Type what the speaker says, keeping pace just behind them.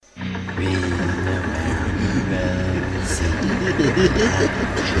Dark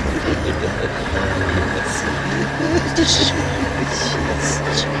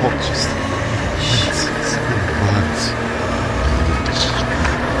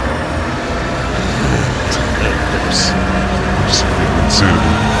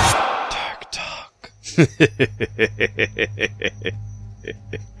talk.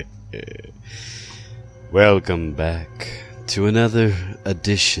 Welcome back to another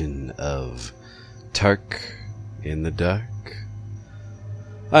edition of Tark in the Dark.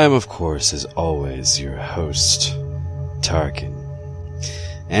 I am, of course, as always, your host, Tarkin.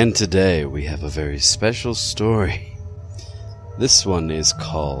 And today we have a very special story. This one is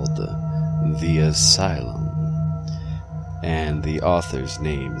called The Asylum. And the author's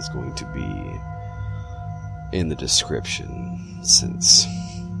name is going to be in the description, since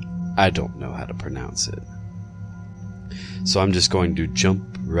I don't know how to pronounce it. So I'm just going to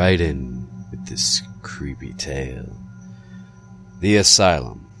jump right in with this creepy tale. The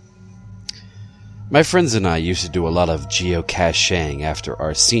Asylum. My friends and I used to do a lot of geocaching after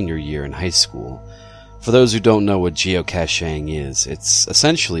our senior year in high school. For those who don't know what geocaching is, it's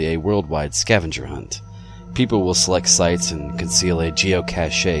essentially a worldwide scavenger hunt. People will select sites and conceal a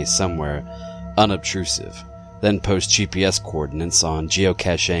geocache somewhere unobtrusive, then post GPS coordinates on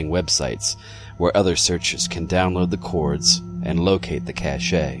geocaching websites where other searchers can download the coords and locate the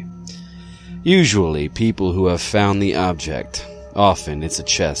cache. Usually, people who have found the object, often it's a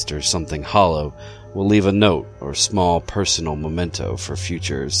chest or something hollow, will leave a note or small personal memento for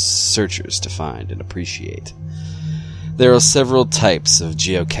future searchers to find and appreciate. There are several types of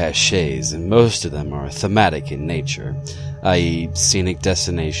geocaches, and most of them are thematic in nature, i.e. scenic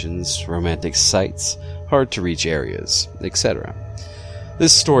destinations, romantic sites, hard-to-reach areas, etc.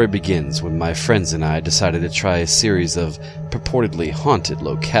 This story begins when my friends and I decided to try a series of purportedly haunted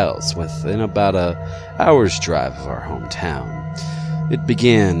locales within about an hour's drive of our hometown. It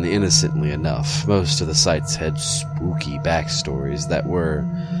began innocently enough. Most of the sites had spooky backstories that were,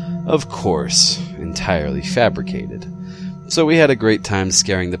 of course, entirely fabricated. So we had a great time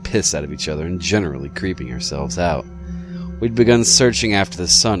scaring the piss out of each other and generally creeping ourselves out. We'd begun searching after the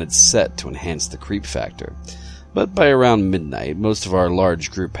sun had set to enhance the creep factor, but by around midnight, most of our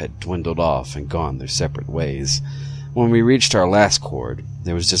large group had dwindled off and gone their separate ways. When we reached our last chord,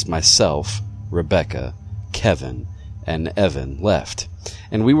 there was just myself, Rebecca, Kevin, and Evan left,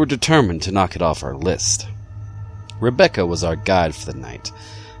 and we were determined to knock it off our list. Rebecca was our guide for the night,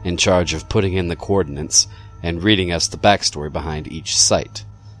 in charge of putting in the coordinates and reading us the backstory behind each site.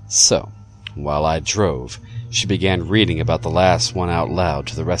 So, while I drove, she began reading about the last one out loud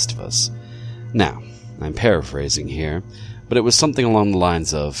to the rest of us. Now, I'm paraphrasing here, but it was something along the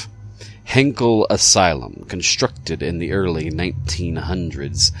lines of, Henkel Asylum, constructed in the early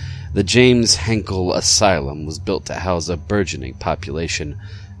 1900s. The James Henkel Asylum was built to house a burgeoning population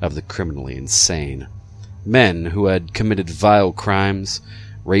of the criminally insane. Men who had committed vile crimes,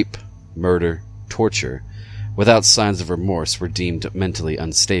 rape, murder, torture, without signs of remorse were deemed mentally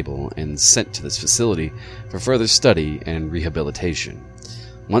unstable and sent to this facility for further study and rehabilitation.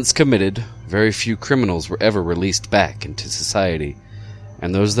 Once committed, very few criminals were ever released back into society,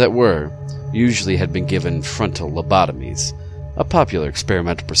 and those that were usually had been given frontal lobotomies, a popular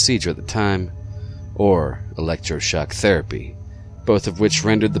experimental procedure at the time, or electroshock therapy, both of which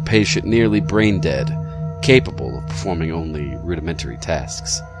rendered the patient nearly brain dead, capable of performing only rudimentary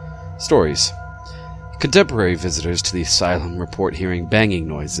tasks. Stories. Contemporary visitors to the asylum report hearing banging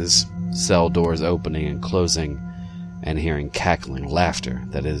noises, cell doors opening and closing, and hearing cackling laughter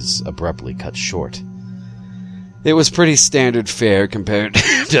that is abruptly cut short. It was pretty standard fare compared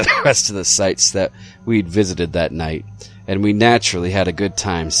to the rest of the sites that we'd visited that night, and we naturally had a good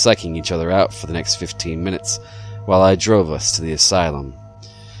time psyching each other out for the next 15 minutes while I drove us to the asylum.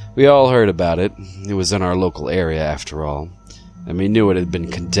 We all heard about it. It was in our local area, after all, and we knew it had been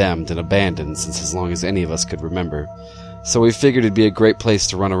condemned and abandoned since as long as any of us could remember, so we figured it'd be a great place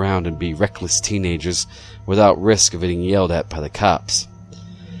to run around and be reckless teenagers without risk of getting yelled at by the cops.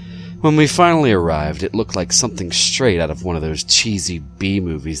 When we finally arrived, it looked like something straight out of one of those cheesy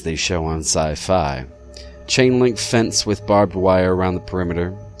B-movies they show on Sci-Fi. Chain-link fence with barbed wire around the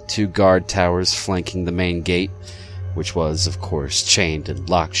perimeter, 2 guard towers flanking the main gate, which was, of course, chained and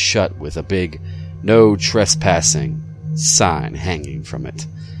locked shut with a big "No Trespassing" sign hanging from it.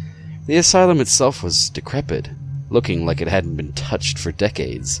 The asylum itself was decrepit, looking like it hadn't been touched for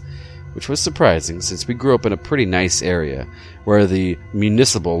decades, which was surprising since we grew up in a pretty nice area where the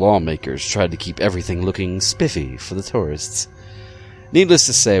municipal lawmakers tried to keep everything looking spiffy for the tourists. Needless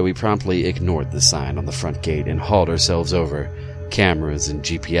to say, we promptly ignored the sign on the front gate and hauled ourselves over cameras and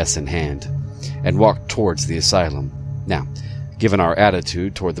GPS in hand, and walked towards the asylum. Now, given our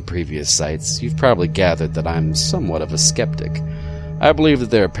attitude toward the previous sites, you've probably gathered that I'm somewhat of a skeptic. I believe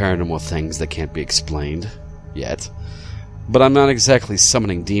that there are paranormal things that can't be explained, yet. But I'm not exactly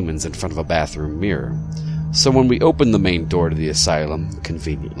summoning demons in front of a bathroom mirror. So when we opened the main door to the asylum,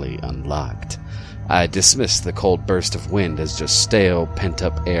 conveniently unlocked, I dismissed the cold burst of wind as just stale,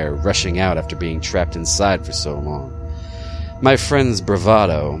 pent-up air rushing out after being trapped inside for so long. My friend's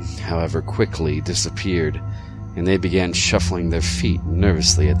bravado, however, quickly disappeared, and they began shuffling their feet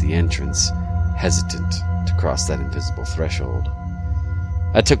nervously at the entrance, hesitant to cross that invisible threshold.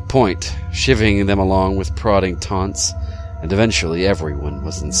 I took point, chivying them along with prodding taunts, and eventually everyone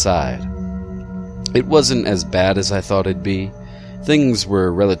was inside. It wasn't as bad as I thought it'd be. Things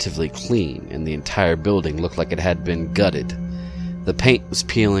were relatively clean, and the entire building looked like it had been gutted. The paint was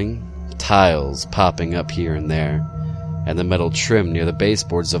peeling, tiles popping up here and there, and the metal trim near the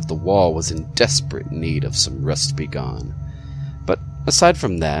baseboards of the wall was in desperate need of some rust to be gone. But aside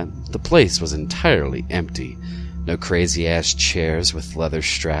from that, the place was entirely empty. No crazy-ass chairs with leather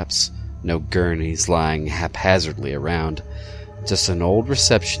straps, no gurneys lying haphazardly around, just an old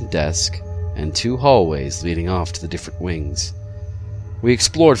reception desk and 2 hallways leading off to the different wings. We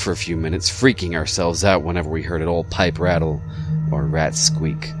explored for a few minutes, freaking ourselves out whenever we heard an old pipe rattle or a rat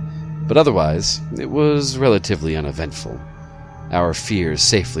squeak, but otherwise it was relatively uneventful, our fears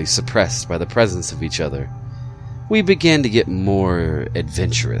safely suppressed by the presence of each other. We began to get more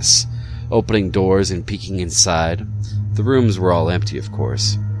adventurous, opening doors and peeking inside. The rooms were all empty, of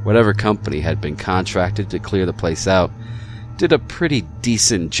course. Whatever company had been contracted to clear the place out did a pretty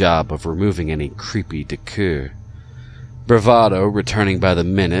decent job of removing any creepy decor. Bravado returning by the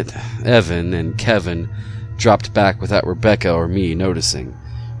minute, Evan and Kevin dropped back without Rebecca or me noticing.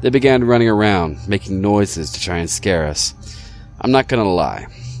 They began running around, making noises to try and scare us. I'm not gonna lie,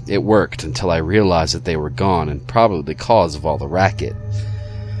 it worked until I realized that they were gone and probably the cause of all the racket.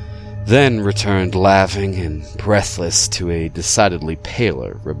 Then returned laughing and breathless to a decidedly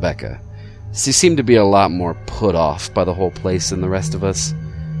paler Rebecca. She seemed to be a lot more put off by the whole place than the rest of us,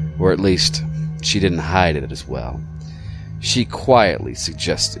 or at least she didn't hide it as well. She quietly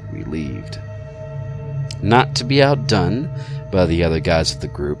suggested we leave. Not to be outdone by the other guys of the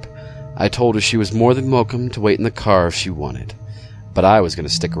group, I told her she was more than welcome to wait in the car if she wanted, but I was going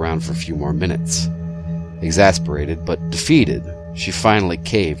to stick around for a few more minutes. Exasperated but defeated, she finally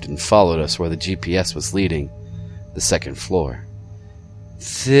caved and followed us where the GPS was leading, the 2nd floor.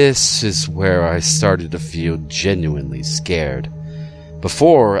 This is where I started to feel genuinely scared.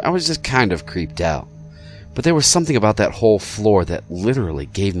 Before, I was just kind of creeped out, but there was something about that whole floor that literally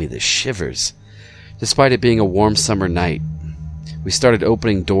gave me the shivers. Despite it being a warm summer night, we started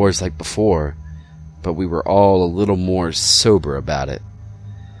opening doors like before, but we were all a little more sober about it.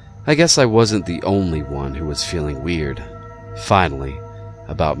 I guess I wasn't the only one who was feeling weird. Finally,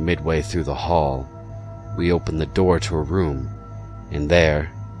 about midway through the hall, we opened the door to a room, and there,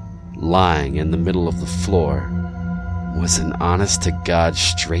 lying in the middle of the floor, was an honest-to-God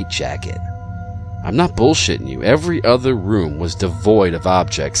straitjacket. I'm not bullshitting you. Every other room was devoid of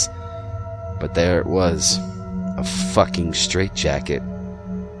objects, but there it was, a fucking straitjacket,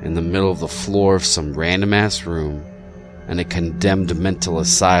 in the middle of the floor of some random-ass room in a condemned mental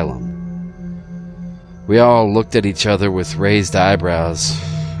asylum. We all looked at each other with raised eyebrows,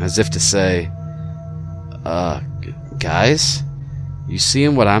 as if to say, guys, you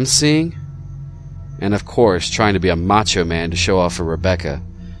seeing what I'm seeing? And of course, trying to be a macho man to show off for Rebecca,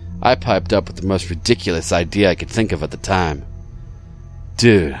 I piped up with the most ridiculous idea I could think of at the time.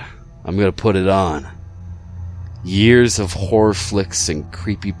 Dude, I'm gonna put it on. Years of horror flicks and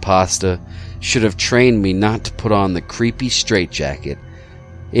creepypasta should have trained me not to put on the creepy straitjacket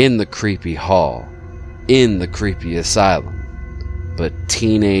in the creepy hall, in the creepy asylum. But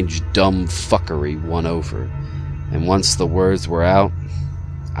teenage dumb fuckery won over, and once the words were out,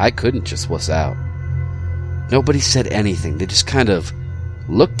 I couldn't just wuss out. Nobody said anything. They just kind of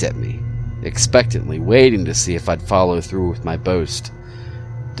looked at me, expectantly, waiting to see if I'd follow through with my boast,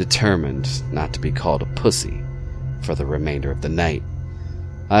 determined not to be called a pussy for the remainder of the night.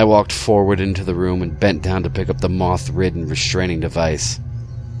 I walked forward into the room and bent down to pick up the moth-ridden restraining device.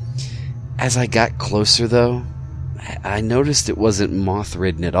 As I got closer, though, I noticed it wasn't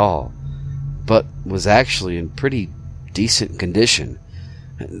moth-ridden at all, but was actually in pretty decent condition.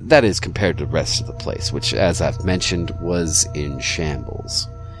 That is, compared to the rest of the place, which, as I've mentioned, was in shambles.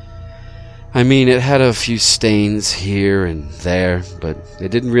 I mean, it had a few stains here and there, but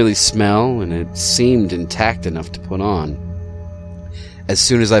it didn't really smell, and it seemed intact enough to put on. As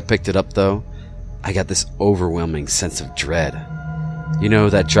soon as I picked it up, though, I got this overwhelming sense of dread. You know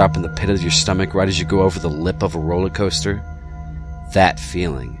that drop in the pit of your stomach right as you go over the lip of a roller coaster? That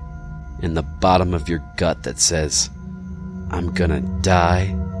feeling in the bottom of your gut that says, I'm gonna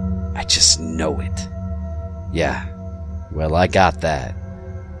die. I just know it. Yeah, well, I got that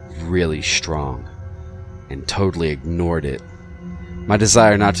really strong and totally ignored it. My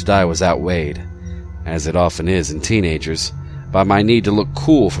desire not to die was outweighed, as it often is in teenagers, by my need to look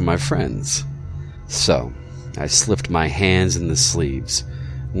cool for my friends. So, I slipped my hands in the sleeves,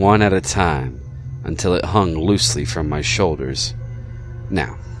 one at a time, until it hung loosely from my shoulders.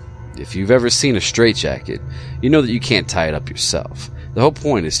 Now, if you've ever seen a straitjacket, you know that you can't tie it up yourself. The whole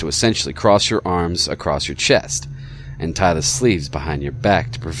point is to essentially cross your arms across your chest and tie the sleeves behind your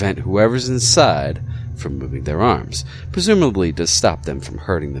back to prevent whoever's inside from moving their arms, presumably to stop them from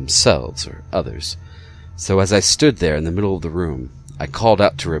hurting themselves or others. So as I stood there in the middle of the room, I called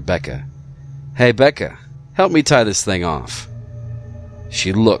out to Rebecca, "Hey, Becca, help me tie this thing off."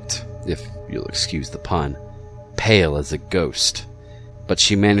 She looked, if you'll excuse the pun, pale as a ghost, but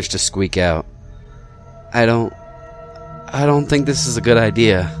she managed to squeak out, I don't think this is a good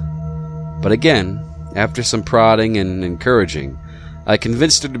idea." But again, after some prodding and encouraging, I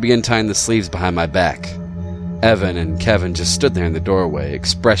convinced her to begin tying the sleeves behind my back. Evan and Kevin just stood there in the doorway,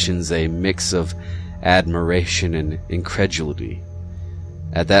 expressions a mix of admiration and incredulity.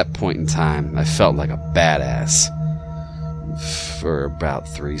 At that point in time, I felt like a badass. For about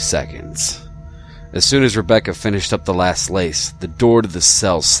 3 seconds. As soon as Rebecca finished up the last lace, the door to the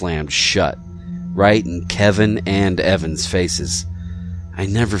cell slammed shut, right in Kevin and Evan's faces. I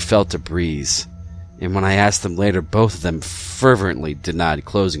never felt a breeze, and when I asked them later, both of them fervently denied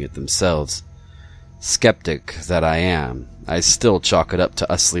closing it themselves. Skeptic that I am, I still chalk it up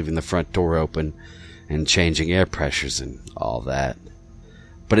to us leaving the front door open and changing air pressures and all that.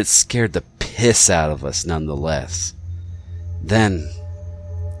 But it scared the piss out of us nonetheless. Then,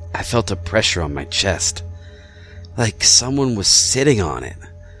 I felt a pressure on my chest, like someone was sitting on it,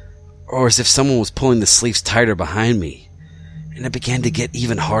 or as if someone was pulling the sleeves tighter behind me, and it began to get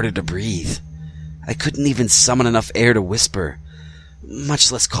even harder to breathe. I couldn't even summon enough air to whisper,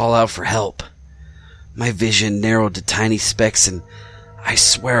 much less call out for help. My vision narrowed to tiny specks, and I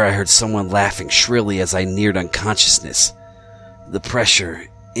swear I heard someone laughing shrilly as I neared unconsciousness. The pressure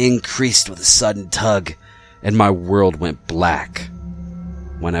increased with a sudden tug, and my world went black.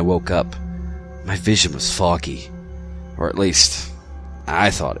 When I woke up, my vision was foggy, or at least I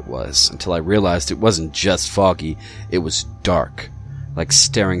thought it was, until I realized it wasn't just foggy, it was dark, like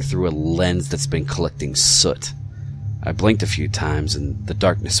staring through a lens that's been collecting soot. I blinked a few times and the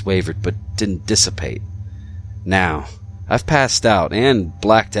darkness wavered but didn't dissipate. Now, I've passed out and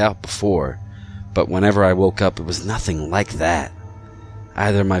blacked out before, but whenever I woke up it was nothing like that.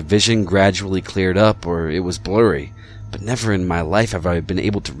 Either my vision gradually cleared up or it was blurry, but never in my life have I been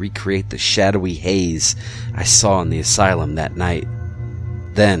able to recreate the shadowy haze I saw in the asylum that night.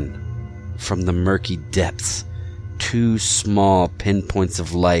 Then, from the murky depths, 2 small pinpoints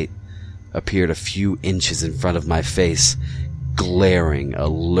of light appeared a few inches in front of my face, glaring a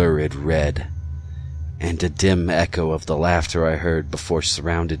lurid red, and a dim echo of the laughter I heard before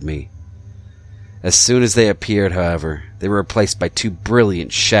surrounded me. As soon as they appeared, however, they were replaced by 2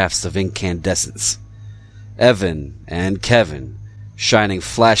 brilliant shafts of incandescence. Evan and Kevin shining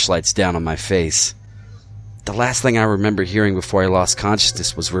flashlights down on my face. The last thing I remember hearing before I lost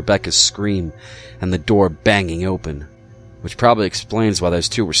consciousness was Rebecca's scream and the door banging open, which probably explains why those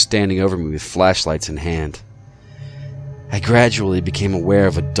 2 were standing over me with flashlights in hand. I gradually became aware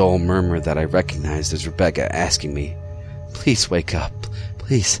of a dull murmur that I recognized as Rebecca asking me, "Please wake up,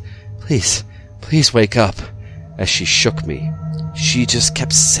 please, please, please wake up," as she shook me. She just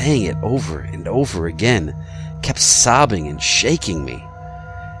kept saying it over and over again, kept sobbing and shaking me.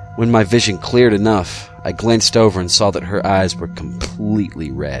 When my vision cleared enough, I glanced over and saw that her eyes were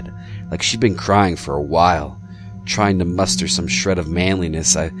completely red, like she'd been crying for a while. Trying to muster some shred of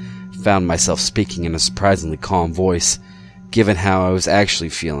manliness, I found myself speaking in a surprisingly calm voice, given how I was actually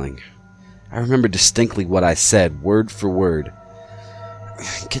feeling. I remember distinctly what I said, word for word.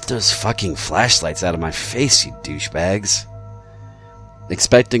 "Get those fucking flashlights out of my face, you douchebags."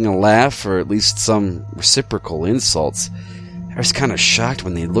 Expecting a laugh, or at least some reciprocal insults, I was kind of shocked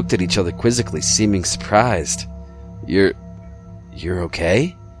when they looked at each other quizzically, seeming surprised. You're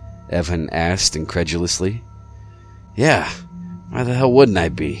okay?" Evan asked incredulously. "Yeah, why the hell wouldn't I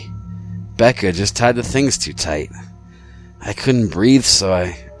be? Becca just tied the things too tight. I couldn't breathe, so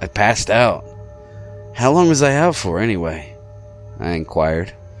I passed out." "How long was I out for, anyway?" I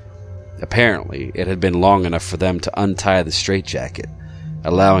inquired. Apparently, it had been long enough for them to untie the straitjacket,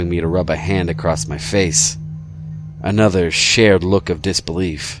 allowing me to rub a hand across my face. Another shared look of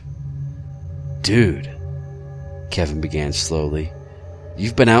disbelief. "Dude," Kevin began slowly,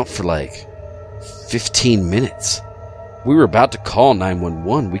 "you've been out for like 15 minutes. We were about to call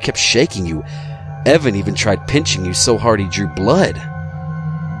 911. We kept shaking you. Evan even tried pinching you so hard he drew blood.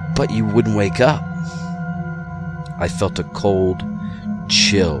 But you wouldn't wake up." I felt a cold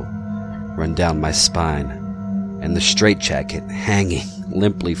chill run down my spine, and the straitjacket hanging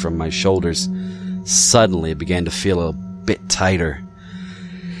limply from my shoulders suddenly began to feel a bit tighter.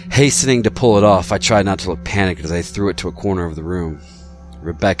 Hastening to pull it off, I tried not to look panicked as I threw it to a corner of the room.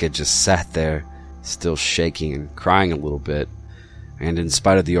 Rebecca just sat there, still shaking and crying a little bit, and in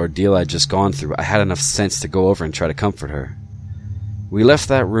spite of the ordeal I'd just gone through, I had enough sense to go over and try to comfort her. We left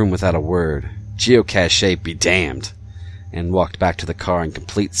that room without a word, geocache be damned, and walked back to the car in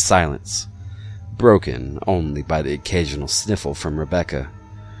complete silence, broken only by the occasional sniffle from Rebecca.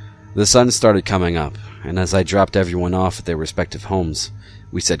 The sun started coming up, and as I dropped everyone off at their respective homes,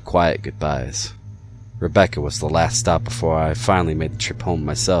 we said quiet goodbyes. Rebecca was the last stop before I finally made the trip home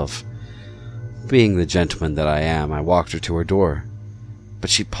myself. Being the gentleman that I am, I walked her to her door, but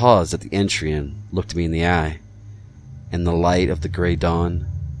she paused at the entry and looked me in the eye. In the light of the gray dawn,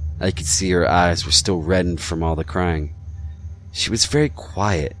 I could see her eyes were still reddened from all the crying. She was very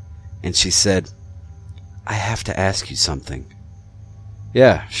quiet, and she said, "I have to ask you something."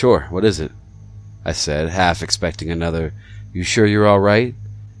 "Yeah, sure, what is it?" I said, half expecting another, "You sure you're all right?"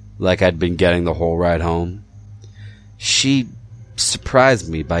 like I'd been getting the whole ride home. She surprised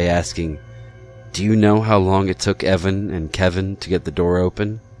me by asking, "Do you know how long it took Evan and Kevin to get the door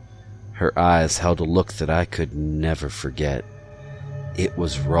open?" Her eyes held a look that I could never forget. It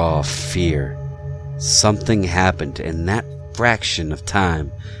was raw fear. Something happened in that fraction of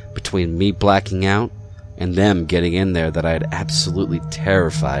time between me blacking out and them getting in there that I had absolutely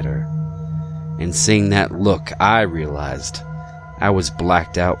terrified her. And seeing that look, I realized I was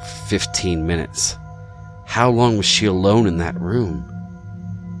blacked out for 15 minutes. How long was she alone in that room?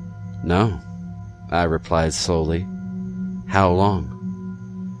 "No," I replied slowly. "How long?"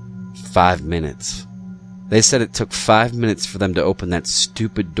 5 minutes. They said it took 5 minutes for them to open that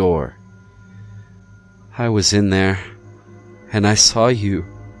stupid door. "I was in there, and I saw you,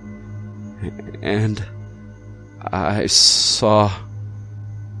 and I saw..."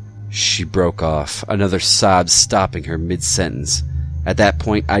 She broke off, another sob stopping her mid-sentence. At that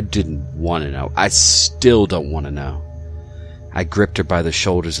point, I didn't want to know. I still don't want to know. I gripped her by the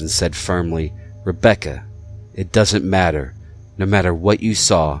shoulders and said firmly, "Rebecca, it doesn't matter. No matter what you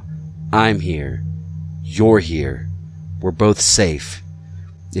saw, I'm here. You're here. We're both safe.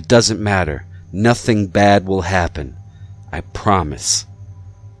 It doesn't matter. Nothing bad will happen. I promise."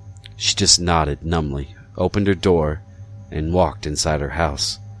 She just nodded numbly, opened her door, and walked inside her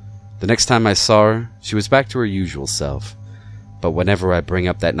house. The next time I saw her, she was back to her usual self. But whenever I bring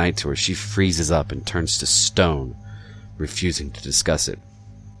up that night to her, she freezes up and turns to stone, refusing to discuss it.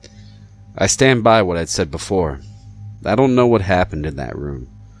 I stand by what I'd said before. I don't know what happened in that room,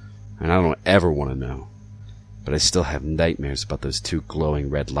 and I don't ever want to know. But I still have nightmares about those two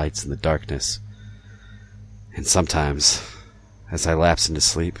glowing red lights in the darkness. And sometimes, as I lapse into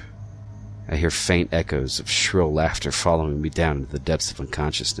sleep, I hear faint echoes of shrill laughter following me down into the depths of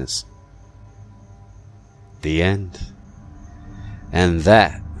unconsciousness. The end. And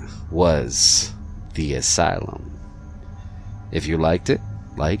that was The Asylum. If you liked it,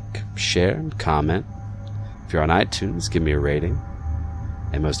 like, share, and comment. If you're on iTunes, give me a rating.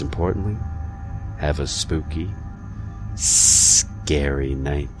 And most importantly, have a spooky, scary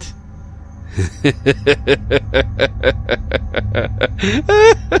night.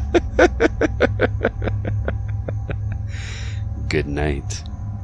 Good night.